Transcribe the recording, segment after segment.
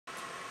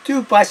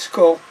Do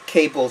bicycle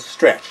cables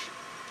stretch?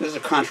 This is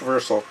a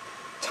controversial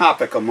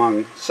topic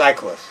among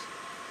cyclists.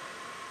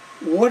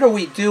 What are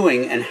we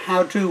doing and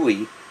how do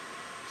we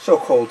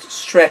so-called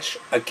stretch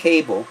a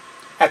cable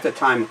at the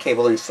time of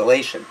cable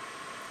installation?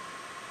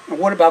 And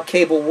what about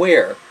cable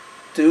wear?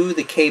 Do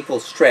the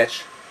cables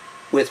stretch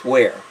with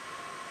wear?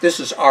 This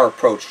is our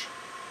approach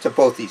to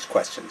both these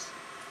questions.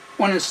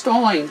 When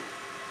installing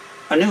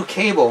a new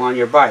cable on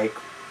your bike,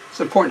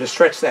 it's important to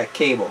stretch that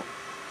cable.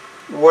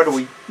 What do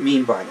we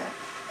mean by that?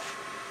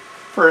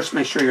 First,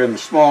 make sure you're in the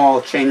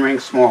small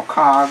chainring, small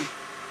cog.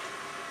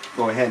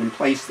 Go ahead and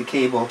place the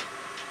cable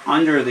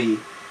under the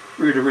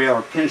rear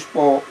derailleur pinch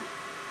bolt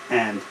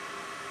and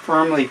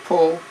firmly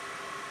pull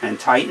and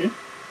tighten.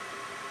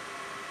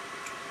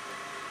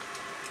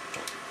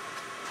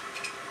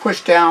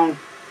 Push down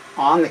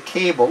on the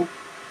cable.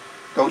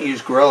 Don't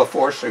use gorilla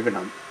force, they're going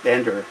to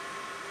bend or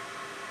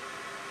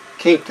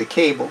kink the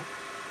cable.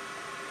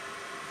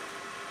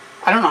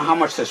 I don't know how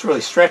much this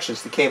really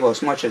stretches the cable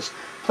as much as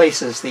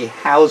places the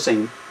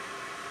housing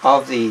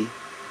of the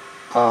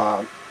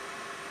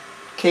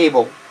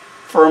cable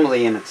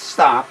firmly in its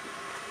stop.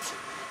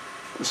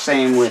 The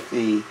same with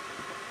the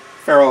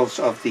ferrules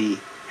of the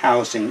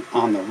housing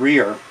on the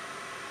rear.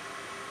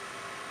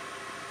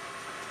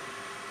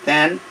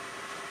 Then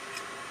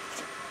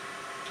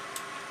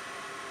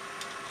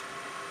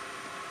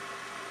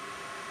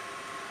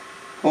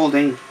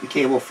holding the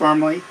cable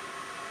firmly,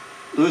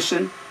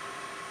 loosen,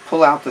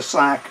 pull out the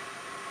slack,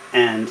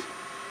 and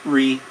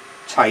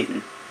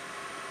re-tighten.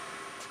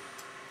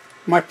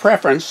 My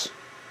preference,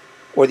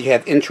 whether you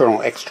have internal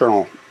or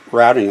external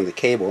routing of the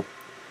cable,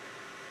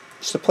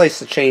 is to place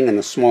the chain in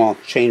a small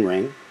chain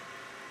ring,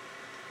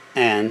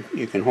 and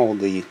you can hold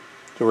the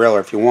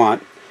derailleur if you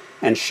want,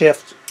 and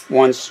shift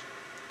once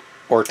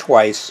or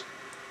twice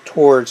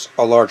towards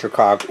a larger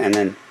cog and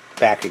then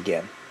back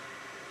again.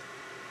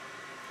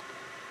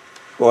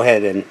 Go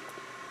ahead and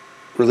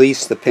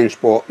release the pinch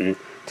bolt and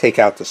take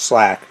out the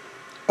slack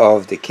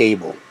of the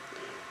cable.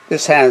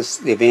 This has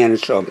the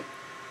advantage of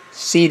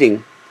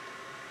seating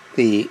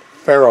the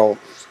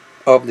ferrules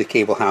of the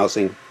cable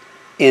housing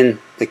in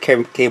the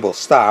cable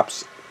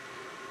stops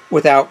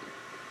without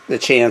the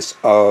chance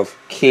of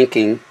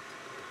kinking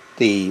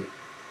the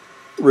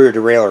rear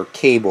derailleur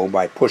cable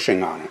by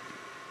pushing on it.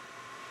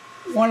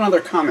 One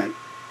other comment.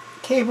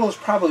 Cables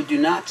probably do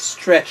not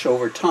stretch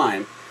over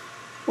time.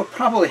 What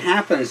probably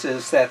happens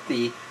is that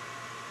the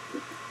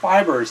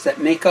fibers that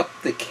make up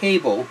the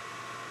cable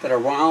that are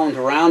wound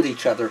around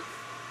each other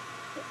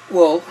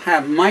will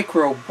have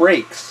micro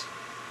breaks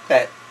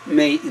that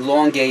may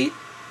elongate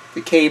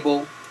the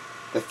cable.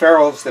 The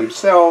ferrules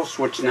themselves,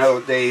 which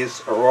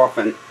nowadays are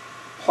often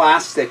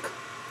plastic,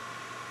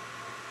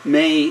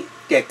 may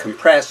get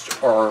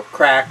compressed or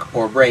crack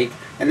or break,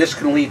 and this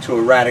can lead to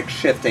erratic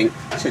shifting,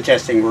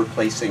 suggesting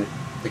replacing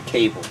the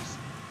cables.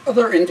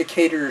 Other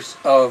indicators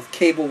of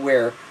cable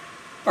wear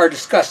are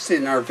discussed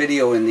in our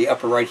video in the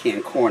upper right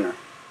hand corner.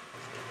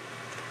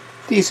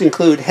 These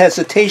include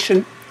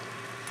hesitation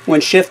when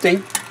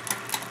shifting,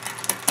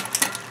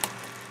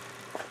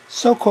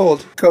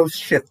 so-called ghost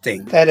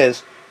shifting. That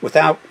is, when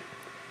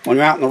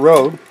you're out on the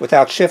road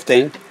without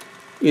shifting,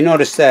 you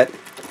notice that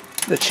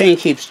the chain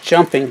keeps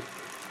jumping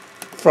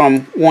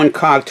from one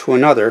cog to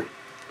another,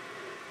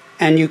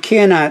 and you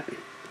cannot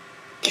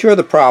cure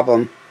the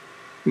problem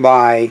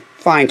by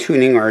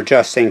fine-tuning or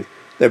adjusting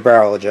the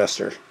barrel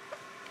adjuster.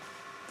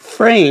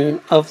 Fraying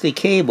of the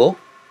cable,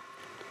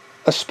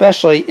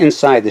 especially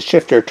inside the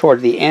shifter toward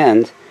the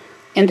end,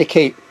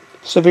 indicate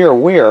severe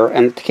wear,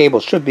 and the cable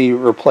should be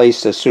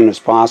replaced as soon as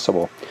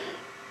possible.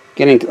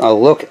 Getting a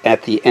look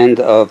at the end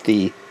of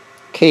the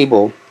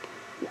cable,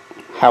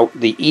 how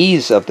the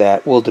ease of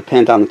that will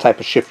depend on the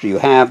type of shifter you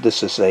have.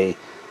 This is a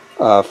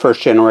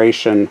first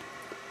generation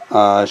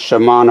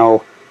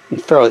Shimano,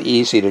 and fairly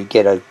easy to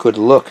get a good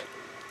look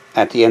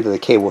at the end of the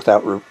cable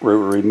without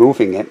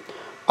removing it.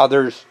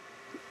 Others,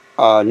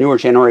 newer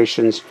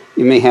generations,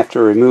 you may have to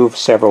remove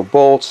several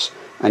bolts,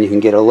 and you can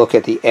get a look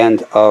at the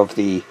end of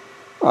the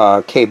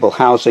cable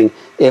housing.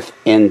 If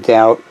in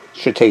doubt,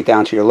 should take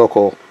down to your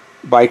local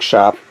bike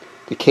shop.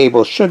 The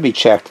cable should be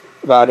checked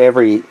about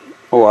every,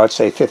 I'd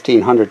say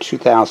 1,500,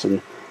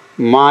 2,000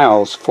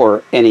 miles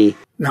for any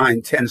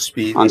 9-10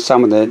 speed. On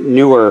some of the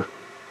newer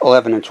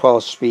 11 and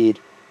 12 speed,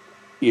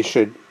 you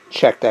should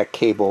check that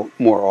cable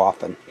more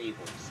often.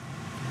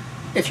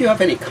 If you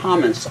have any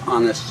comments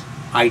on this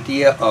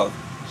idea of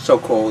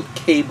so-called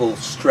cable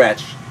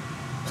stretch,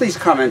 please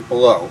comment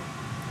below.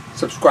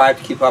 Subscribe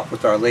to keep up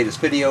with our latest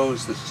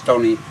videos. This is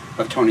Tony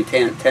of Tony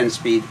 10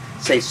 Speed.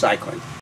 Safe cycling.